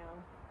right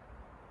now.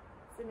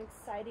 It's an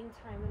exciting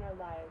time in our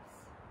lives.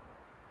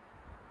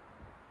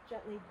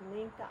 Gently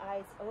blink the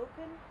eyes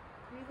open,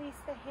 release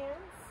the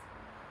hands,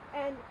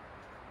 and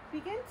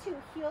begin to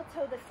heel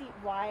toe the feet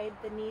wide,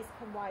 the knees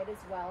come wide as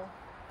well.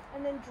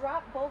 And then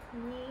drop both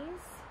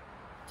knees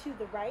to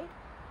the right.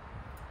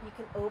 You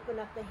can open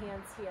up the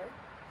hands here.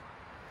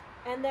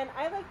 And then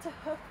I like to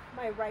hook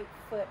my right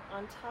foot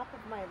on top of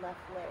my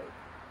left leg.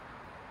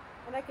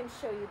 And I can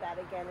show you that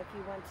again if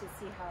you want to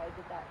see how I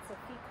did that. So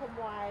feet come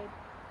wide,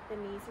 the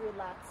knees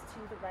relax to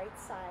the right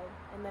side,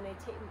 and then I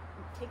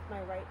take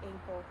my right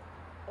ankle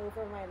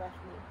over my left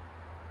knee.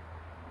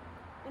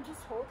 And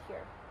just hold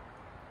here.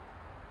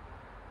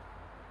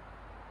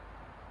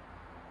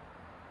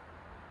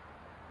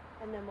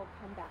 And then we'll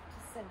come back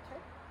to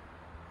center.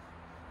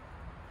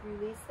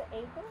 Release the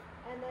ankle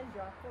and then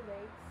drop the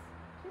legs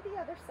to the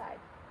other side.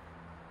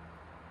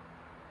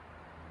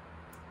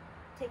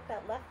 Take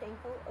that left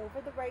ankle over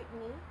the right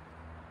knee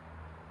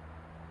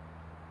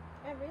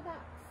and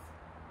relax.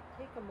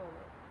 Take a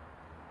moment.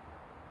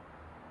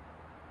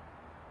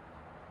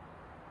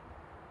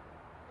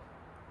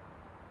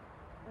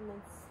 And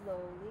then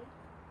slowly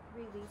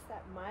release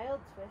that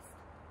mild twist.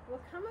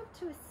 We'll come up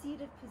to a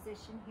seated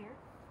position here.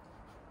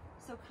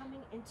 So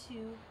coming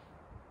into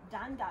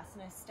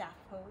Dandasana, staff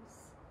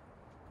pose.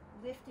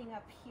 Lifting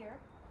up here,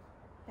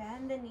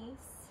 bend the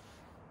knees,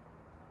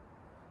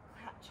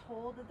 catch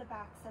hold of the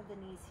backs of the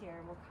knees here,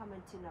 and we'll come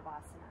into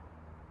Navasana.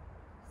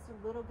 Just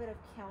a little bit of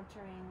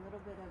countering, a little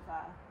bit of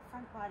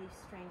front body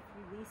strength.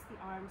 Release the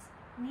arms.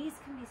 Knees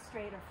can be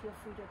straight, or feel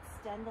free to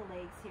extend the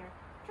legs here.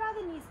 Draw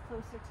the knees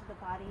closer to the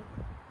body,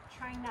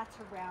 trying not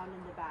to round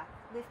in the back.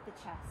 Lift the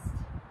chest.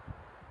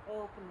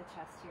 Open the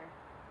chest here.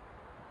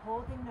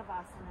 Holding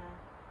Navasana.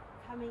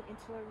 Coming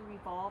into a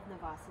revolved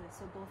Navasana,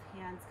 so both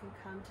hands can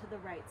come to the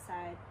right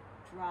side.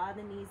 Draw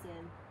the knees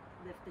in,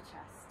 lift the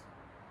chest.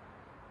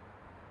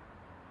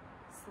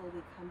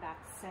 Slowly come back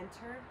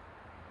center,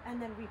 and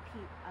then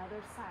repeat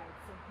other side.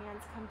 So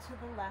hands come to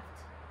the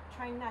left,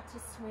 trying not to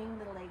swing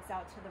the legs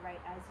out to the right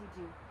as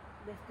you do.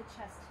 Lift the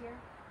chest here.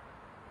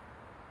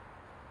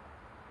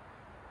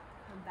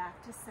 Come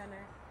back to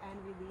center and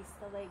release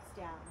the legs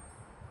down.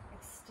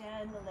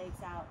 Extend the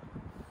legs out.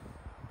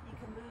 You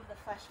can move the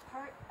flesh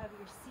part of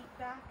your seat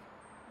back,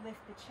 lift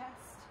the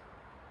chest,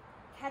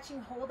 catching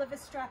hold of a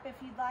strap if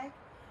you'd like,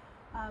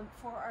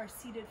 for our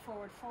seated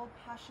forward fold,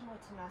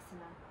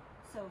 Paschimottanasana.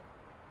 So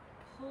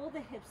pull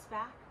the hips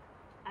back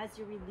as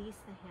you release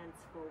the hands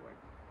forward.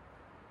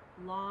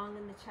 Long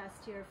in the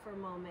chest here for a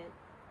moment,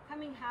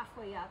 coming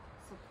halfway up,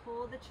 so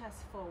pull the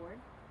chest forward,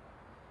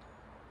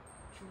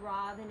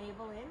 draw the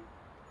navel in,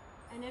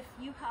 and if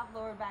you have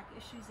lower back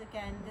issues,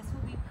 again, this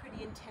will be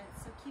pretty intense,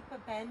 so keep a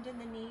bend in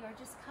the knee or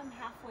just come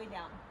halfway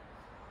down.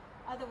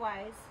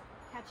 Otherwise,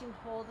 catching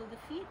hold of the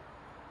feet,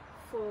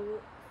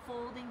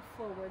 folding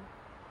forward.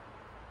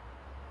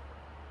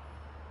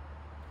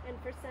 And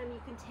for some,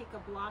 you can take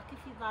a block if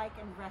you'd like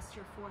and rest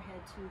your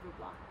forehead to the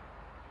block.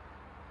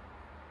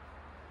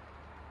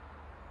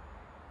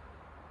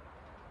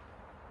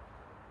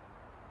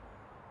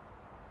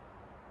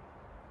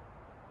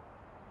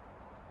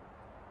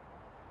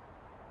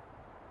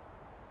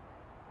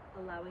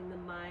 Allowing the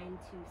mind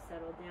to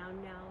settle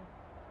down now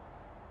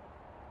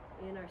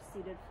in our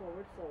seated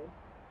forward fold.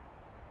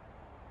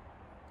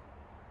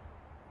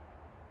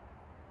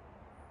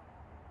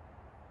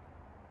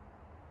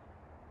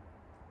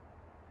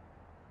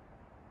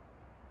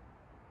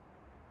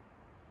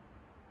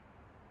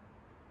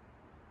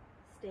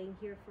 Staying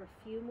here for a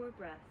few more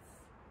breaths.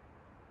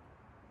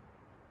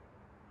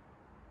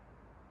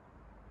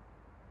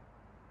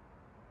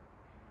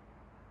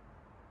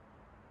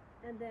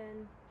 And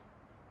then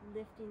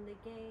lifting the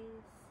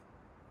gaze.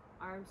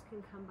 Arms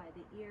can come by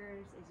the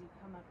ears as you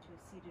come up to a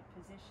seated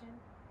position,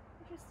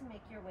 or just to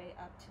make your way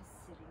up to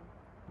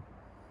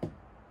sitting.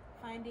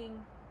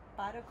 Finding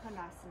Baddha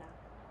Konasana.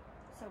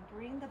 So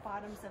bring the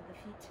bottoms of the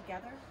feet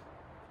together.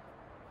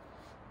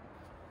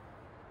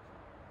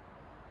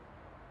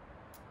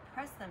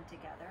 Press them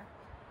together,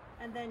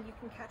 and then you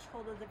can catch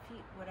hold of the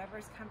feet, whatever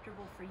is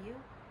comfortable for you.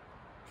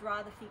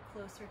 Draw the feet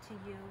closer to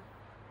you,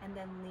 and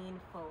then lean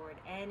forward,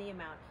 any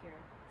amount here.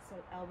 So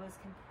elbows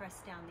can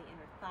press down the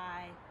inner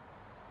thigh.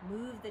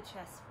 Move the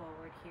chest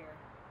forward here.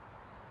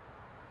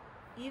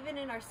 Even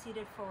in our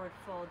seated forward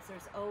folds,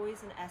 there's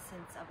always an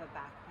essence of a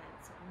back bend.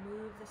 So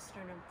move the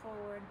sternum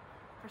forward.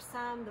 For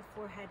some, the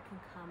forehead can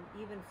come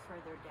even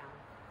further down.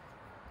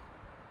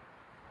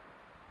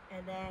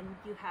 And then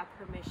you have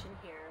permission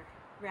here.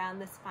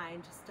 Round the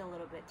spine just a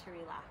little bit to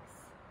relax.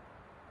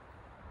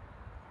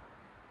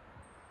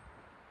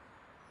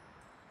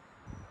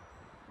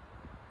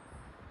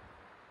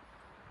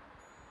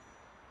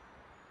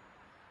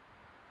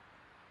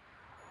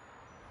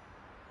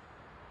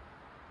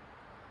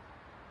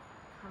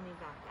 Coming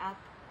back up.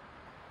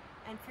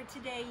 And for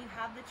today, you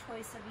have the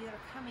choice of either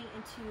coming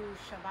into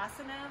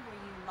Shavasana, where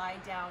you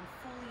lie down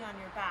fully on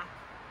your back.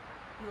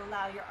 You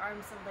allow your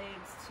arms and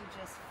legs to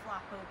just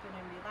flop open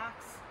and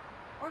relax,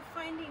 or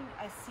finding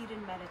a seated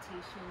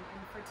meditation.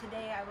 And for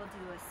today, I will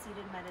do a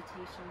seated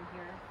meditation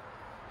here.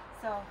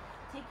 So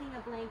taking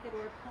a blanket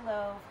or a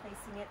pillow,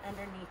 placing it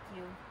underneath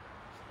you,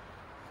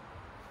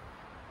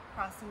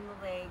 crossing the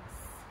legs,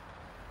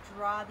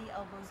 draw the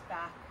elbows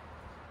back,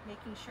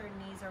 making sure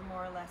knees are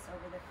more or less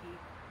over the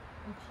feet,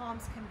 and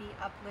palms can be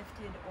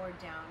uplifted or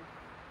down,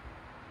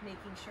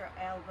 making sure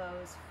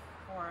elbows,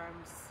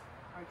 forearms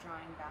are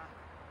drawing back,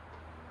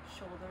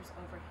 shoulders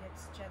over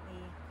hips,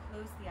 gently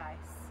close the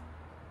eyes.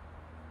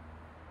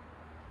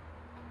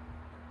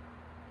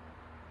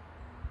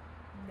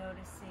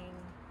 Noticing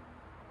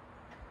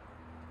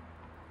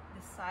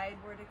the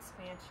sideward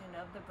expansion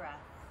of the breath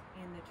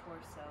in the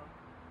torso.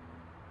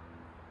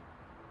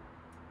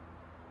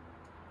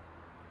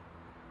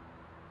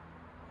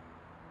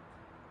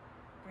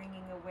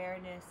 Bringing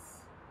awareness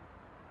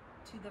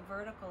to the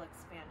vertical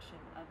expansion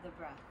of the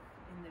breath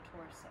in the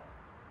torso.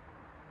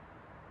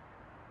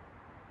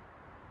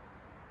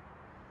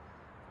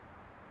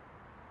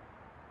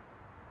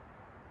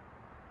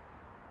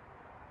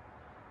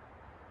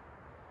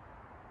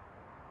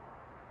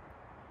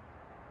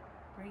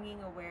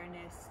 Bringing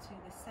awareness to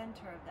the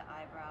center of the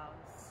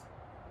eyebrows.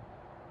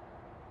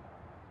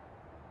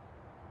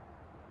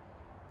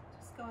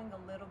 Just going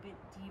a little bit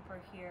deeper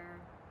here.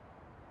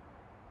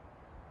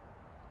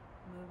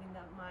 Moving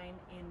the mind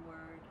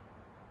inward.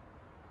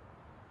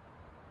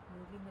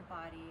 Moving the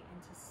body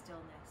into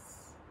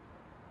stillness.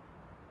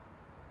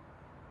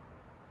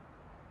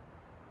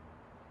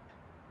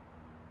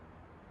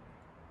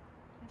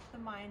 If the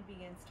mind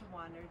begins to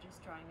wander,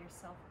 just drawing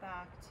yourself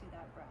back to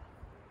that breath.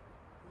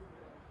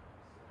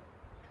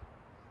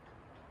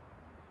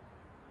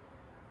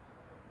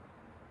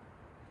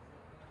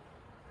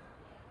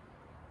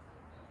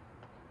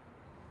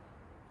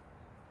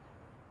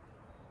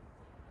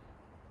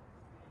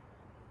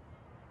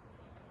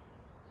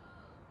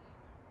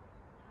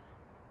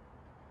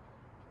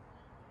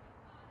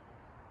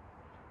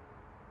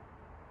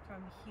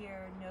 From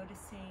here,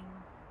 noticing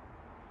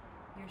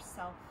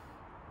yourself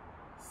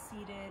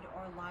seated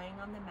or lying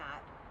on the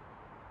mat.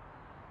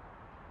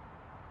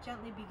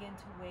 Gently begin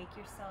to wake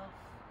yourself,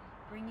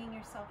 bringing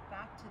yourself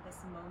back to this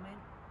moment.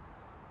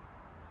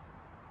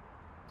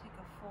 Take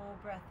a full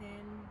breath in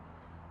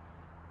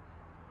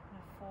and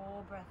a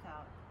full breath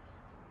out.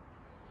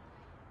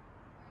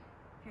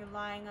 If you're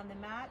lying on the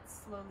mat,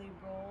 slowly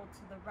roll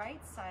to the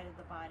right side of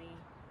the body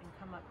and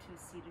come up to a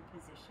seated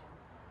position.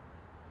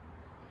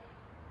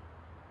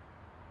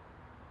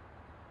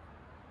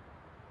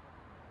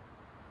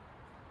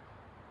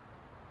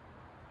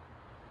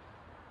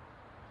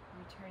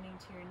 Returning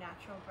to your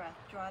natural breath,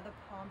 draw the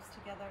palms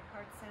together at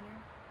heart center.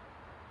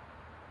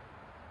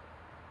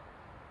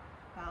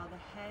 Bow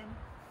the head,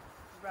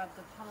 rub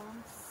the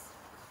palms.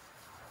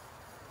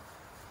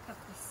 Cup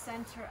the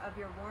center of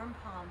your warm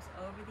palms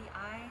over the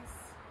eyes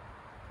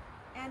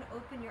and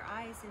open your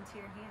eyes into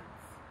your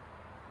hands.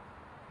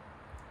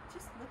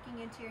 Just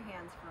looking into your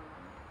hands for a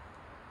moment.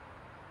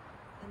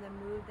 And then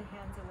move the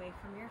hands away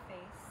from your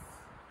face.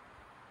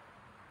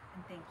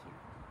 And thank you.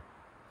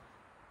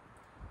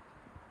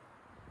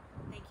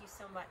 Thank you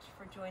so much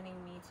for joining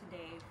me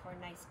today for a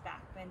nice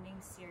back bending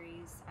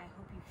series. I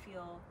hope you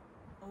feel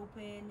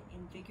open,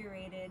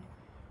 invigorated.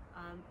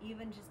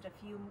 Even just a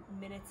few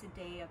minutes a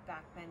day of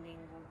back bending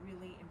will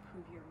really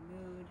improve your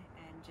mood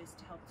and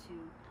just help to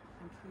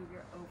improve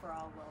your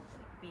overall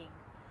well-being.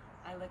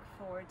 I look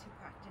forward to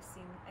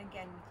practicing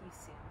again with you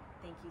soon.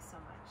 Thank you so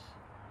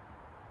much.